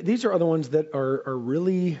 These are other ones that are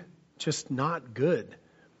really just not good.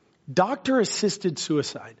 Doctor-assisted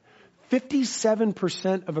suicide.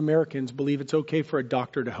 57% of Americans believe it's okay for a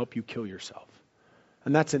doctor to help you kill yourself.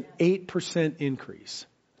 And that's an 8% increase.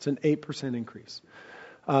 It's an 8% increase.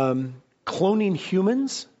 Cloning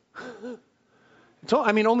humans.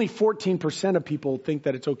 Only 14% of people think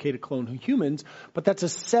that it's okay to clone humans, but that's a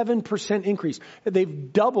 7% increase.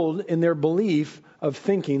 They've doubled in their belief of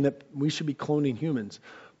thinking that we should be cloning humans.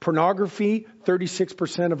 Pornography,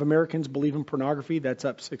 36% of Americans believe in pornography. That's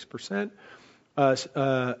up 6%.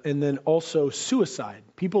 And then also suicide.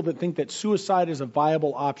 People that think that suicide is a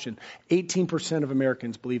viable option. 18% of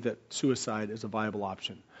Americans believe that suicide is a viable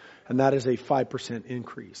option. And that is a 5%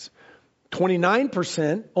 increase.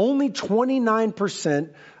 29%, only 29%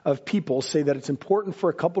 of people say that it's important for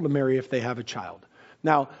a couple to marry if they have a child.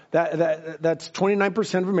 Now, that's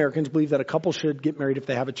 29% of Americans believe that a couple should get married if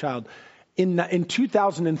they have a child. In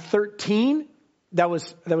 2013, that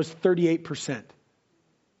was 38%.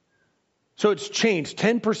 So it's changed,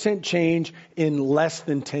 10% change in less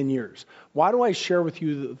than 10 years. Why do I share with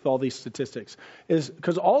you all these statistics? Is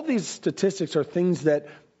because all these statistics are things that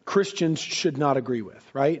Christians should not agree with,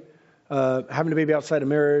 right? Having a baby outside of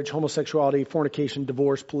marriage, homosexuality, fornication,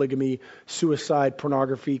 divorce, polygamy, suicide,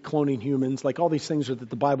 pornography, cloning humans, like all these things are that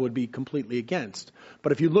the Bible would be completely against.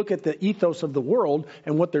 But if you look at the ethos of the world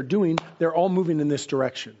and what they're doing, they're all moving in this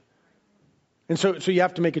direction. And so you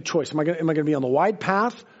have to make a choice. Am I going to be on the wide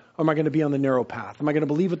path, or am I going to be on the narrow path? Am I going to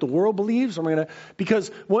believe what the world believes? Or am I going to, because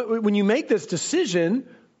when you make this decision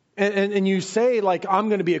and you say, like, I'm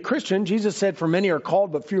going to be a Christian, Jesus said, for many are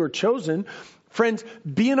called, but few are chosen. Friends,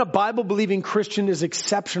 being a Bible-believing Christian is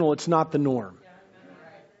exceptional. It's not the norm.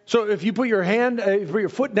 So if you put your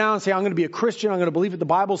foot down and say, I'm going to be a Christian, I'm going to believe what the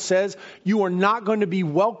Bible says, you are not going to be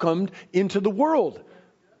welcomed into the world.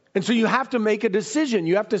 And so you have to make a decision.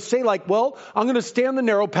 You have to say, like, well, I'm going to stay on the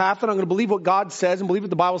narrow path and I'm going to believe what God says and believe what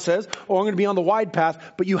the Bible says, or I'm going to be on the wide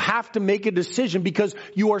path. But you have to make a decision because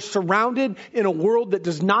you are surrounded in a world that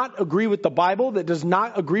does not agree with the Bible, that does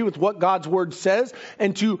not agree with what God's word says.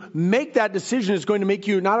 And to make that decision is going to make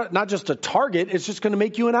you not just a target, it's just going to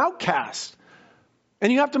make you an outcast.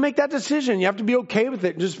 And you have to make that decision. You have to be okay with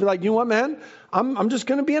it and just be like, you know what, man, I'm just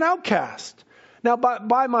going to be an outcast. Now,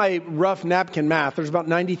 by my rough napkin math, there's about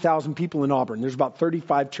 90,000 people in Auburn. There's about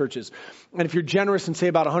 35 churches. And if you're generous and say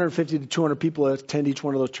about 150 to 200 people attend each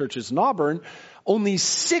one of those churches in Auburn, only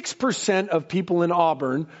 6% of people in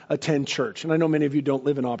Auburn attend church. And I know many of you don't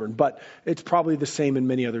live in Auburn, but it's probably the same in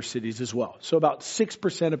many other cities as well. So about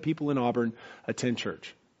 6% of people in Auburn attend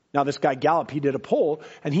church. Now, this guy Gallup, he did a poll,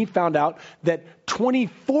 and he found out that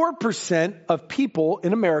 24% of people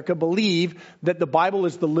in America believe that the Bible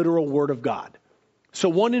is the literal Word of God. So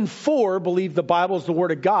 1 in 4 believe the Bible is the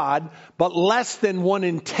Word of God, but less than 1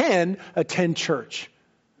 in 10 attend church.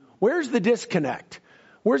 Where's the disconnect?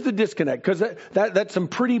 Where's the disconnect? Because that's some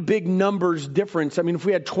pretty big numbers difference. I mean, if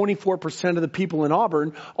we had 24% of the people in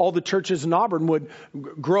Auburn, all the churches in Auburn would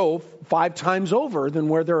grow 5 times over than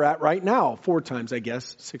where they're at right now. 4 times, I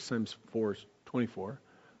guess. 6 times 4 is 24.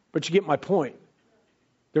 But you get my point.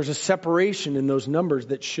 There's a separation in those numbers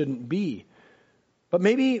that shouldn't be. But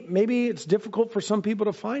maybe it's difficult for some people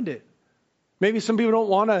to find it. Maybe some people don't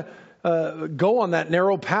want to go on that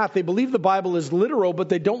narrow path. They believe the Bible is literal, but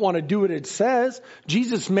they don't want to do what it says.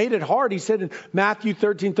 Jesus made it hard. He said in Matthew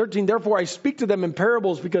 13:13, therefore I speak to them in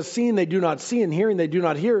parables, because seeing they do not see, and hearing they do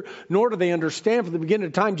not hear, nor do they understand. From the beginning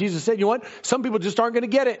of time, Jesus said, you know what? Some people just aren't going to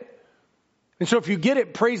get it. And so if you get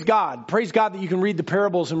it, praise God. Praise God that you can read the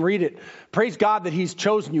parables and read it. Praise God that He's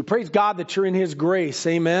chosen you. Praise God that you're in His grace.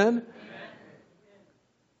 Amen?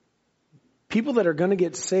 People that are going to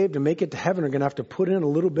get saved and make it to heaven are going to have to put in a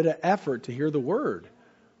little bit of effort to hear the word.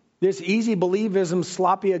 This easy believism,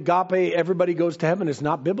 sloppy agape, everybody goes to heaven is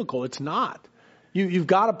not biblical. It's not. You've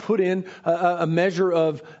got to put in a measure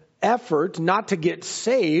of effort, not to get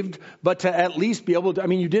saved, but to at least be able to. I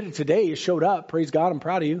mean, you did it today. You showed up. Praise God. I'm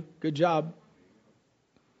proud of you. Good job.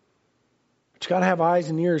 But you got to have eyes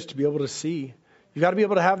and ears to be able to see. You've got to be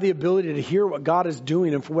able to have the ability to hear what God is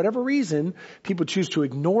doing. And for whatever reason, people choose to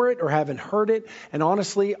ignore it or haven't heard it. And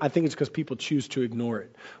honestly, I think it's because people choose to ignore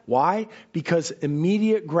it. Why? Because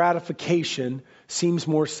immediate gratification seems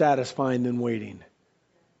more satisfying than waiting.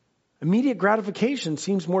 Immediate gratification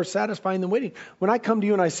seems more satisfying than waiting. When I come to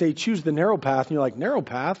you and I say, choose the narrow path, and you're like, narrow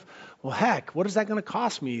path? Well, heck, what is that going to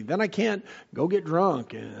cost me? Then I can't go get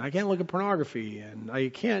drunk, and I can't look at pornography, and I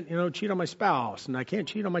can't, cheat on my spouse, and I can't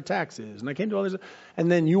cheat on my taxes, and I can't do all this.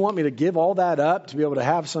 And then you want me to give all that up to be able to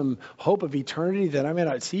have some hope of eternity that I may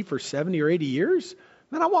not see for 70 or 80 years?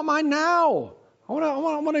 Man, I want mine now. I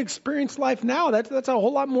want to experience life now. That's a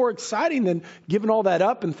whole lot more exciting than giving all that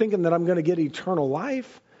up and thinking that I'm going to get eternal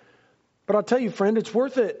life. But I'll tell you, friend, it's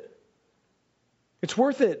worth it. It's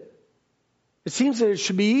worth it. It seems that it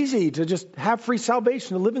should be easy to just have free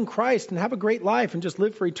salvation, to live in Christ and have a great life and just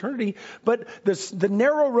live for eternity. But the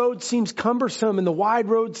narrow road seems cumbersome and the wide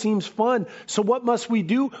road seems fun. So what must we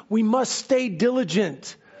do? We must stay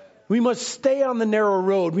diligent. We must stay on the narrow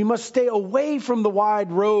road. We must stay away from the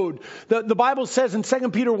wide road. The Bible says in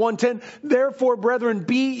 2 Peter 1:10, therefore, brethren,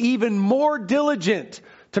 be even more diligent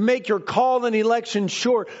to make your call and election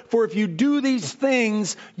sure. For if you do these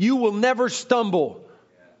things, you will never stumble.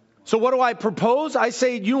 So what do I propose? I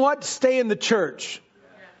say, you know what? Stay in the church.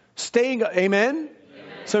 Amen? Amen?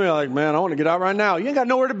 Some of you are like, man, I want to get out right now. You ain't got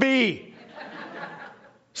nowhere to be.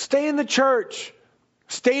 Stay in the church.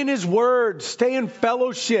 Stay in His Word. Stay in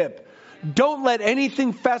fellowship. Don't let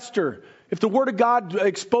anything fester. If the Word of God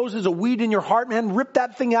exposes a weed in your heart, man, rip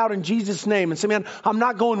that thing out in Jesus' name and say, man, I'm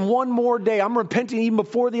not going one more day. I'm repenting even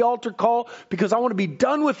before the altar call because I want to be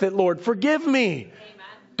done with it, Lord. Forgive me. Amen.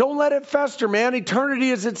 Don't let it fester, man. Eternity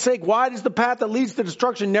is at stake. Wide is the path that leads to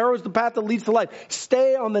destruction. Narrow is the path that leads to life.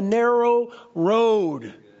 Stay on the narrow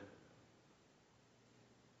road.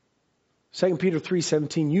 2 Peter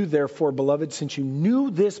 3:17, you therefore, beloved, since you know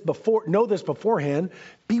this beforehand,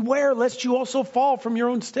 beware lest you also fall from your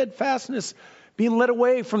own steadfastness, being led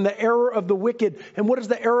away from the error of the wicked. And what is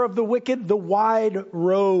the error of the wicked? The wide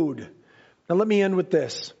road. Now let me end with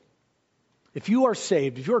this. If you are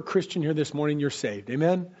saved, if you're a Christian here this morning, you're saved.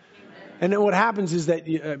 Amen? And then what happens is that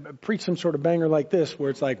you preach some sort of banger like this, where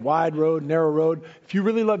it's like wide road, narrow road. If you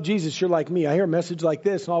really love Jesus, you're like me. I hear a message like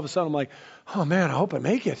this, and all of a sudden I'm like, oh man, I hope I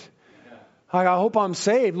make it. I hope I'm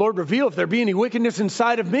saved. Lord, reveal if there be any wickedness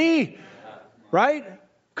inside of me. Right?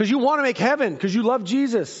 Because you want to make heaven, because you love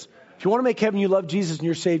Jesus. If you want to make heaven, you love Jesus, and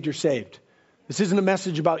you're saved, you're saved. This isn't a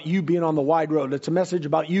message about you being on the wide road. It's a message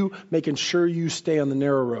about you making sure you stay on the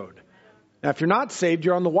narrow road. Now, if you're not saved,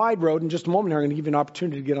 you're on the wide road. In just a moment, I'm going to give you an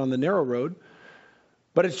opportunity to get on the narrow road.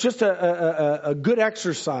 But it's just a good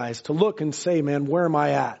exercise to look and say, man, where am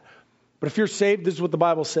I at? But if you're saved, this is what the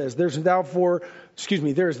Bible says. There is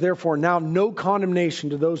therefore now no condemnation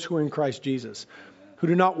to those who are in Christ Jesus, who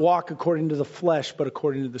do not walk according to the flesh, but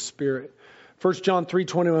according to the Spirit. 1 John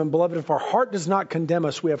 3:21, beloved, if our heart does not condemn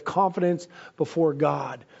us, we have confidence before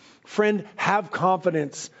God. Friend, have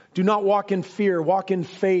confidence. Do not walk in fear. Walk in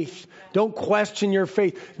faith. Don't question your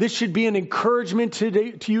faith. This should be an encouragement to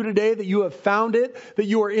you today that you have found it, that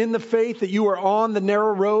you are in the faith, that you are on the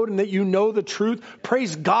narrow road, and that you know the truth.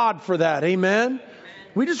 Praise God for that. Amen.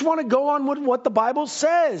 We just want to go on with what the Bible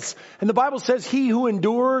says. And the Bible says, he who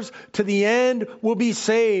endures to the end will be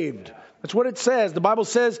saved. That's what it says. The Bible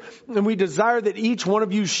says, and we desire that each one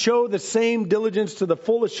of you show the same diligence to the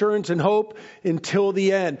full assurance and hope until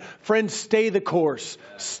the end. Friends, stay the course.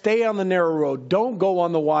 Stay on the narrow road. Don't go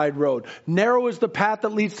on the wide road. Narrow is the path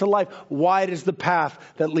that leads to life. Wide is the path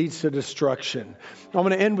that leads to destruction. I'm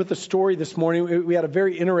going to end with a story this morning. We had a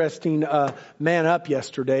very interesting Man Up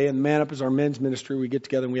yesterday. And Man Up is our men's ministry. We get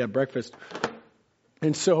together and we have breakfast.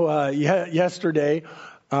 And so yesterday,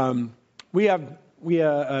 we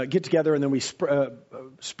get together and then we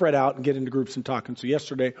spread out and get into groups and talk. And so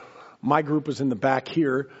yesterday, my group was in the back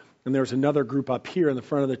here, and there was another group up here in the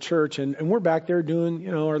front of the church, and we're back there doing,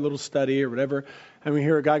 our little study or whatever, and we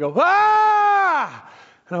hear a guy go, ah!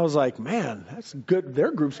 And I was like, man, that's good.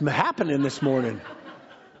 Their group's happening this morning.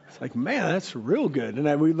 It's like, man, that's real good.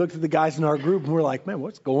 And we looked at the guys in our group, and we're like, man,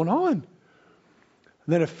 what's going on? And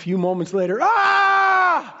then a few moments later,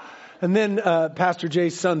 ah! And then Pastor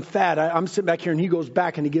Jay's son, Thad, I'm sitting back here, and he goes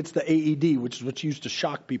back and he gets the AED, which is what used to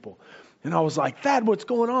shock people. And I was like, Thad, what's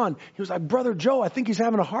going on? He was like, Brother Joe, I think he's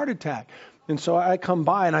having a heart attack. And so I come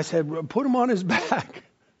by and I said, put him on his back.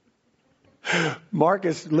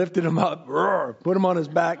 Marcus lifted him up, put him on his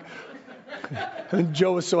back. And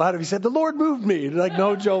Joe was so out of it. He said, the Lord moved me. Like,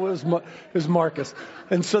 no, Joe, it was Marcus.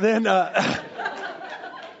 And so then,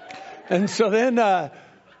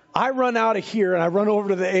 I run out of here and I run over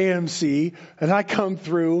to the AMC and I come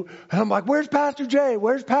through and I'm like, where's Pastor Jay?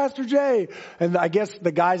 Where's Pastor Jay? And I guess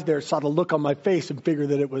the guys there saw the look on my face and figured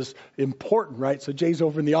that it was important, right? So Jay's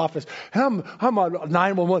over in the office and I'm on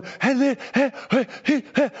 911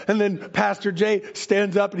 and then Pastor Jay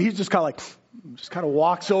stands up and he's just kind of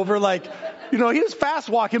walks over like, he was fast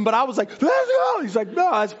walking, but I was like, let's go. He's like,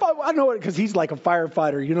 no, it's fine. I know it because he's like a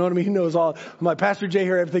firefighter. You know what I mean? He knows all. I'm like, Pastor Jay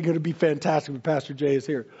here, everything's going to be fantastic, but Pastor Jay is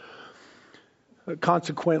here.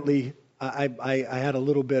 Consequently, I had a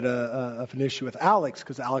little bit of an issue with Alex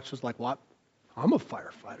because Alex was like, what? I'm a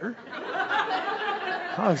firefighter.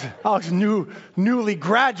 Alex newly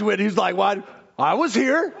graduate. He's like, what? I was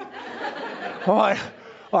here. I'm like,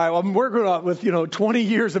 all right, well, I'm working with 20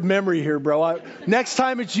 years of memory here, bro. Next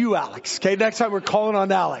time it's you, Alex. Okay, next time we're calling on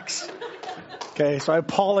Alex. Okay, so I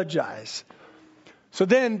apologize. So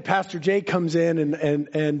then Pastor Jay comes in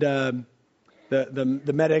and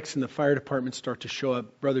the medics and the fire department start to show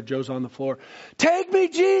up. Brother Joe's on the floor. Take me,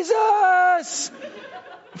 Jesus!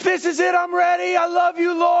 If this is it, I'm ready. I love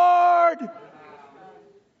you, Lord.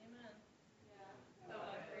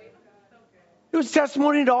 It was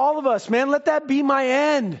testimony to all of us, man. Let that be my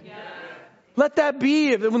end. Yeah. Let that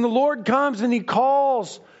be. When the Lord comes and he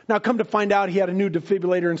calls. Now, come to find out, he had a new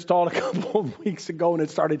defibrillator installed a couple of weeks ago, and it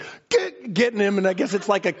started getting him. And I guess it's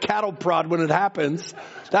like a cattle prod when it happens.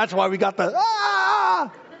 That's why we got the,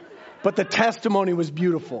 ah! But the testimony was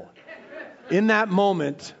beautiful. In that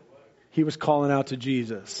moment, he was calling out to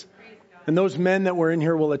Jesus. And those men that were in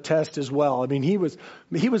here will attest as well. I mean, he was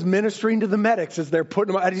ministering to the medics as they're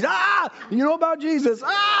putting him out. He's, you know about Jesus?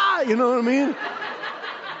 You know what I mean?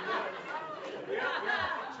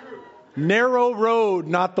 Narrow road,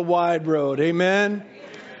 not the wide road. Amen?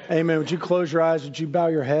 Amen. Would you close your eyes? Would you bow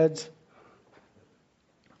your heads?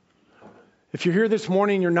 If you're here this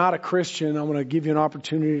morning and you're not a Christian, I want to give you an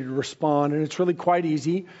opportunity to respond. And it's really quite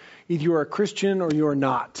easy. Either you're a Christian or you're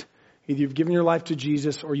not. Either you've given your life to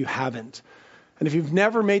Jesus or you haven't. And if you've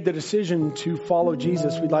never made the decision to follow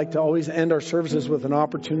Jesus, we'd like to always end our services with an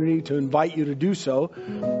opportunity to invite you to do so.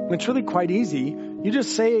 And it's really quite easy. You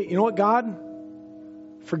just say, you know what, God,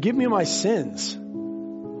 forgive me my sins. I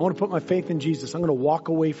want to put my faith in Jesus. I'm going to walk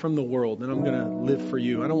away from the world and I'm going to live for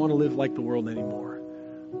you. I don't want to live like the world anymore.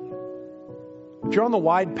 If you're on the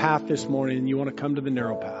wide path this morning and you want to come to the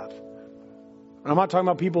narrow path, I'm not talking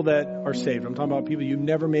about people that are saved. I'm talking about people you've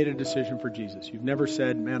never made a decision for Jesus. You've never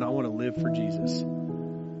said, man, I want to live for Jesus.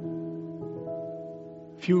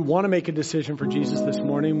 If you want to make a decision for Jesus this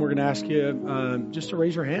morning, we're going to ask you just to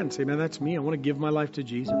raise your hand and say, man, that's me. I want to give my life to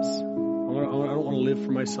Jesus. I don't want to live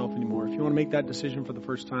for myself anymore. If you want to make that decision for the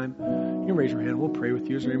first time, you can raise your hand. We'll pray with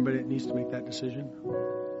you. Is there anybody that needs to make that decision?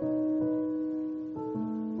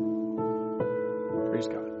 Praise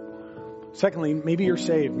God. Secondly, maybe you're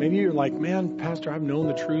saved. Maybe you're like, man, Pastor, I've known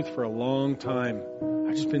the truth for a long time.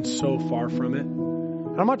 I've just been so far from it.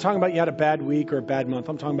 And I'm not talking about you had a bad week or a bad month.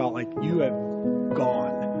 I'm talking about like you have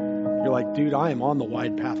gone. You're like, dude, I am on the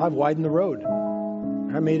wide path. I've widened the road.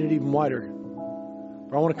 I made it even wider.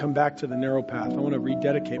 But I want to come back to the narrow path. I want to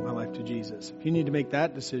rededicate my life to Jesus. If you need to make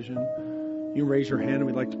that decision, you can raise your hand and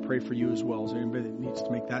we'd like to pray for you as well. Is there anybody that needs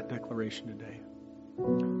to make that declaration today?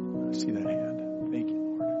 I see that hand. Thank you,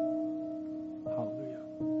 Lord. Hallelujah.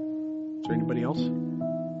 Is there anybody else?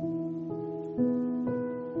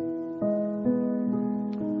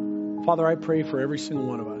 Father, I pray for every single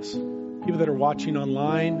one of us. People that are watching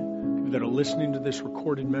online, people that are listening to this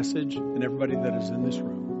recorded message, and everybody that is in this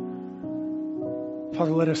room.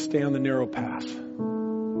 Father, let us stay on the narrow path.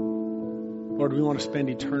 Lord, we want to spend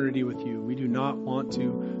eternity with you. We do not want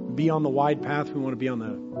to be on the wide path. We want to be on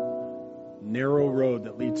the narrow road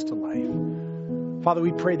that leads to life. Father,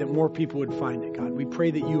 we pray that more people would find it, God. We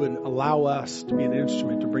pray that you would allow us to be an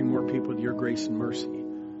instrument to bring more people to your grace and mercy.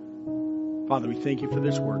 Father, we thank you for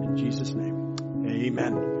this word in Jesus' name.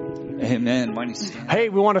 Amen. Amen. Hey,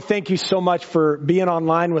 we want to thank you so much for being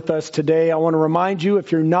online with us today. I want to remind you,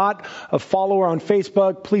 if you're not a follower on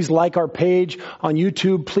Facebook, please like our page on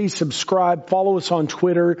YouTube. Please subscribe. Follow us on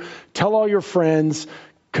Twitter. Tell all your friends.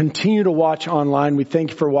 Continue to watch online. We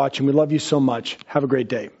thank you for watching. We love you so much. Have a great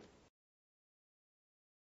day.